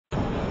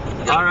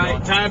All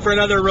right, time for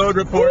another road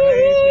report.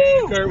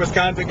 Kurt,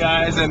 Wisconsin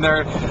guys, and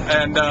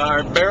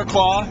our Bear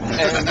Claw,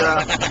 and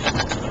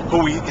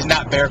who is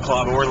not Bear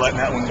Claw, but we're letting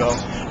that one go.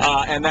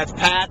 And that's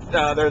Pat.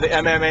 They're the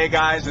MMA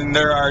guys, and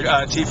they're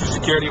our chief of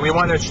security. We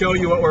want to show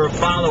you what we're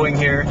following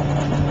here.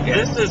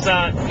 This is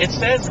it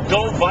says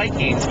Go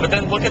Vikings, but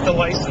then look at the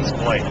license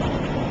plate.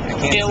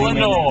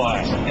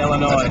 Illinois.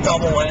 Illinois. That's a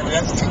double whammy.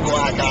 That's two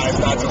black eyes,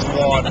 not just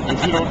one.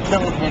 If you don't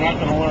kill them, they're not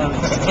going to learn.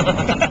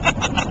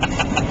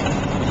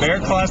 Bear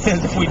Claw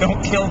says if we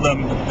don't kill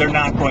them, they're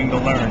not going to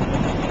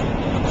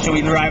learn. Should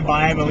we drive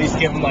by them, at least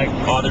give them like...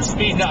 Oh, they're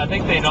speeding up. I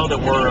think they know that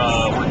we're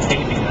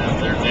taping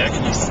them. They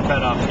actually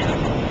sped up here.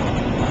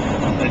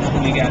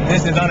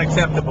 This is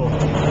unacceptable.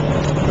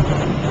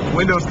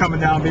 Windows coming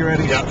down, be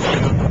ready. Yep.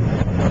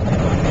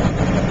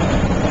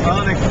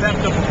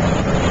 Unacceptable.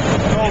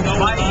 No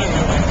Vikings.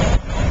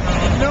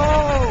 No!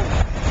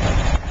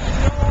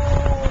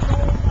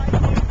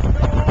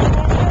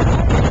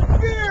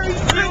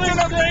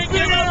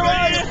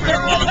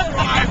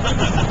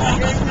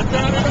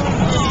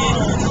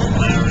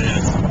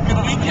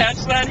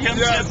 Catch that him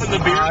sipping the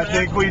beer. I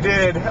think we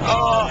did.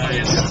 Oh,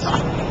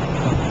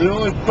 The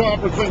only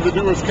proper thing to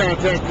do is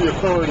contact the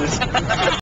authorities.